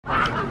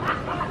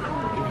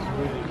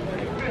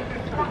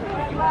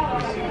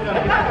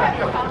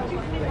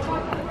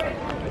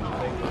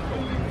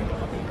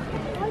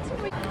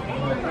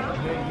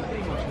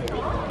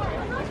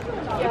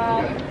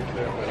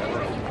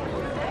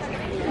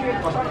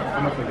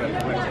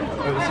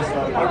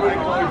really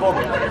can't be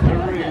bothered. I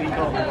really can't be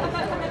bothered.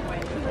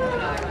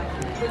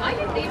 I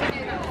didn't even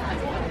know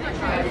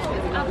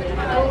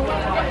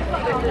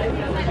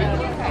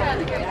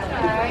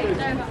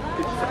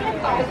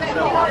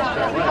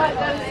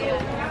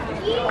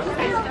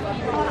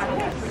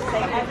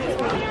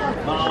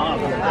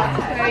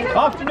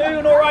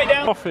Afternoon, all right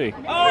down. Coffee.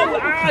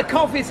 Oh,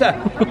 coffee, sir.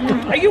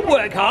 You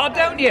work hard,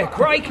 don't you?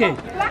 Crikey.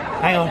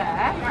 Hang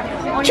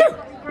on. Choo!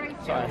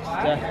 Sorry,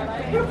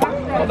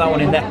 got that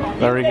one in there.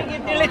 Very good.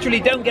 You literally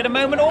don't get a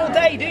moment all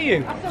day, do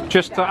you?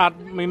 Just to add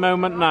me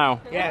moment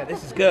now. Yeah,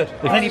 this is good.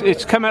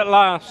 It's come at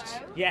last.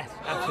 Yes,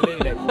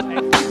 absolutely.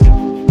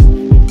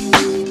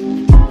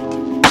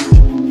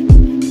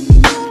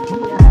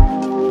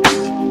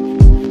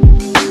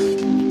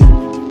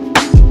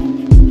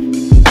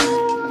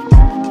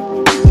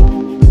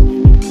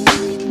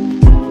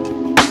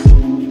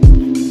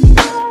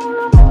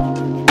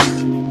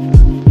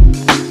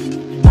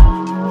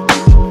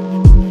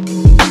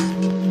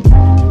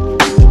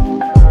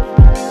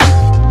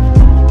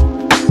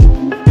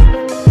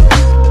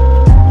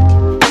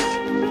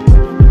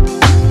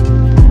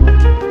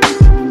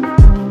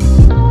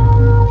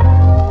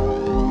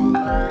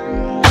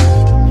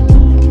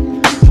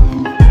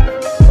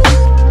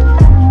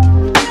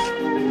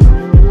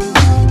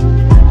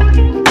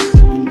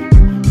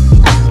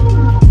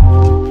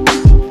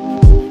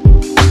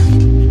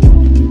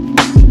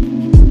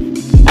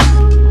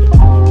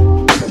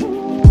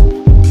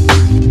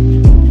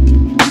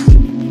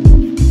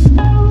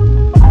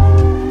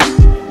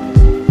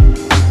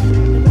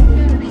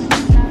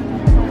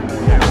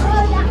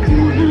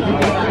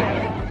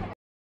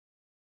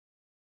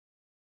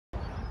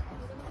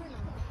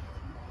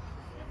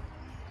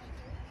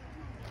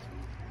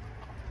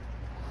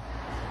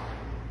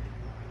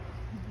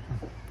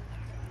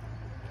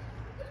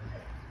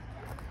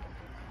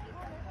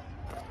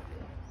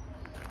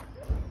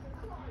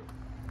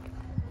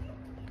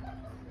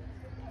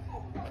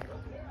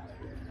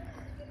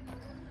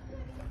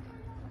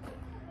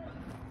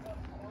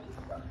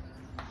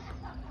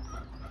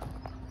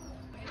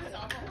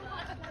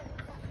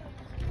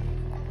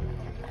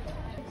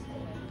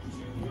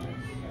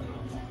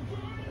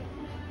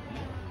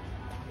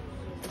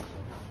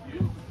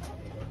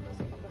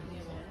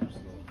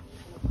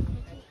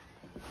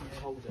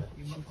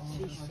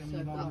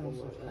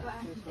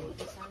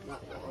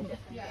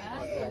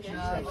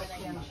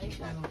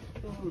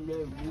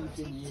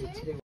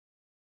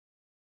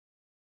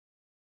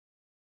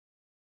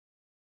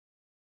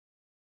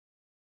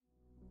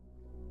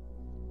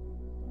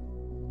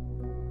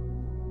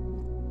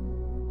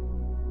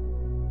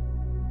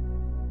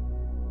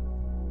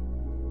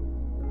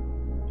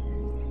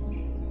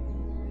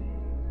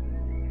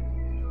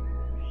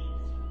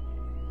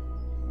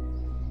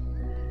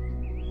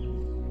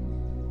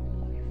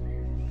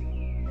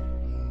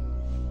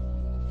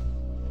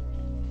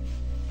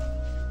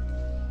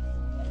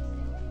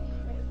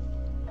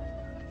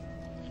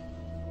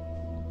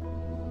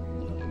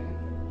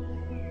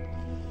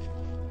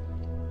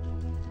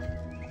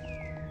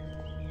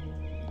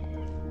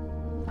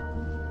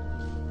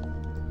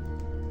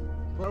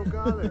 Well,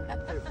 Garlic,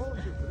 hey,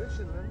 fortune for this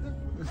in London.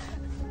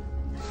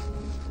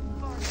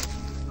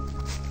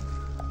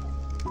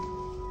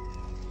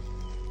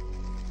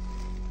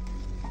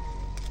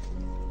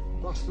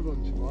 Lost a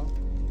bunch of one.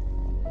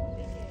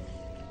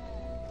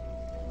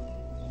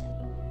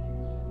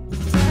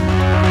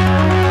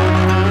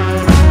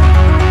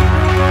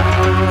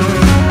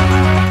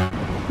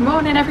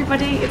 Morning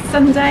everybody, it's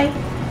Sunday.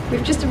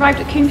 We've just arrived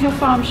at Coombe Hill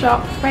Farm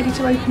Shop, ready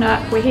to open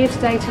up. We're here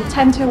today till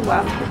 10 till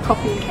 1 with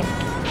coffee and cake.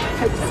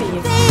 Hope to see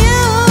you.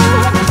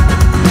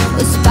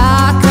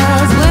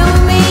 Sparkles when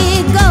we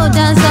go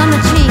down summer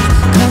trees,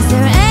 'cause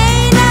there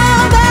ain't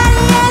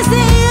nobody else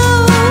than you.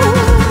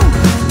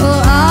 Oh,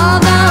 all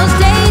those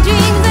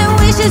daydreams and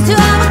wishes to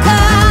have a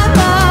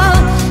couple,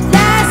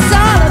 that's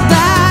all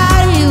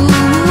about you.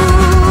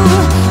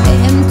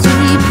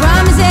 Empty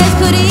promises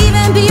could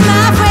even be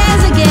my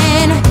friends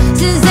again,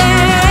 since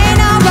there ain't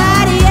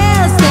nobody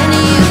else than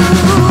you.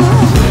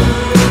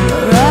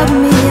 Rub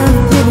me of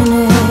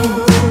bitterness,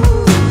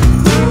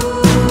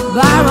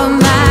 borrow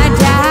my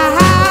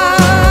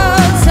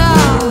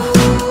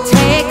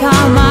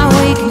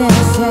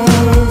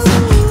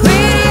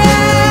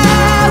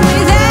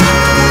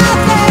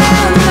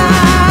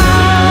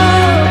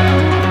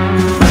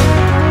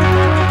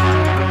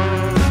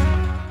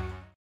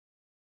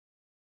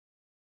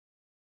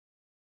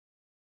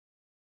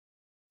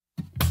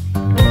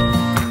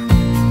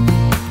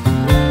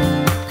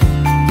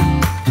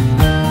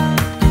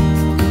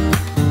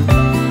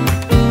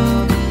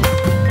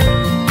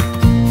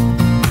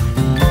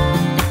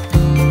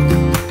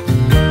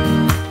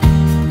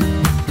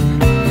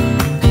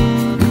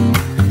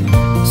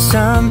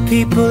Some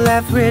people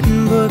have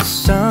written books,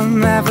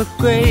 some have a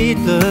great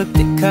look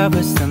that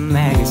covers some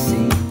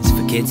magazines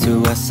for kids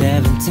who are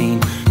 17.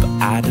 But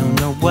I don't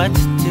know what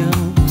to do,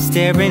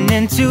 staring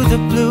into the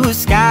blue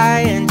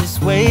sky and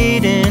just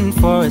waiting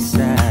for a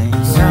sign.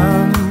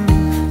 Some,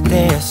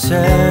 they are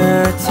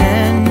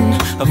certain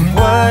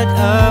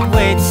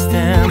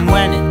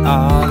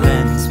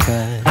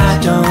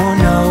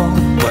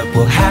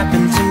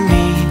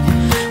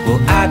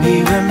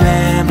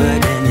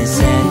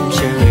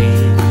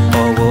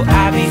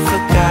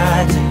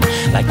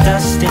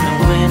the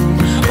wind,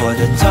 or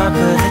the talk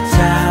of the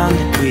town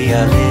that we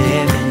are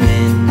living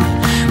in.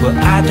 Well,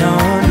 I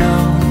don't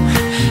know,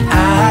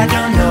 I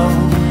don't know.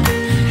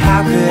 How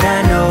could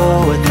I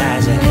know what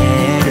lies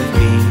ahead of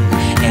me?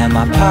 Am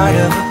I part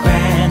of a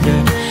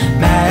grander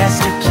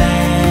master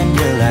plan?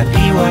 Will I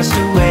be washed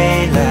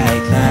away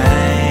like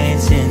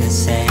lines in the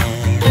sand?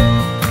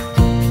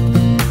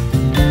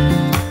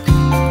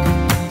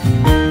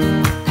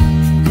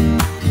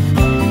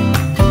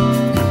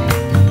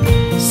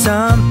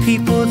 Some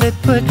people that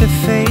put their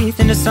faith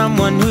into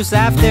someone who's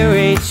half their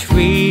age,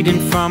 reading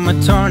from a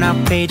torn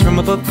out page from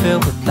a book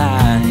filled with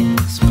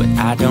lies. But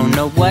I don't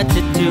know what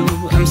to do.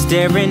 I'm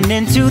staring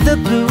into the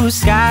blue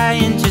sky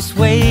and just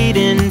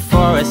waiting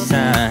for a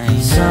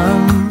sign.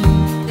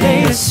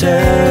 Someday they're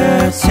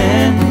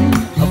certain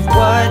of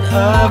what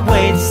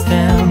awaits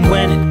them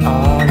when it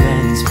all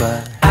ends.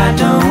 But I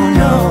don't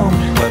know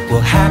what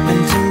will happen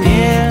to me.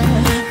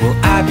 Will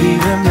I be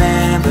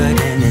remembered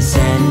in a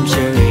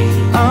century?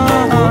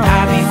 Or will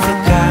I be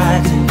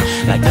forgotten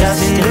like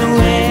dust in the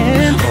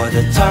wind, or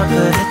the talk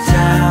of the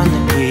town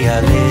that we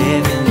are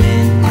living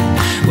in?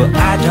 Well,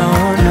 I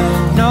don't know.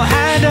 No,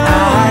 I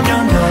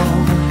don't know.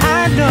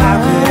 How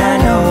could I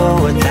know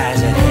what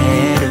lies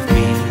ahead of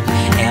me?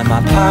 Am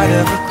I part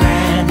of a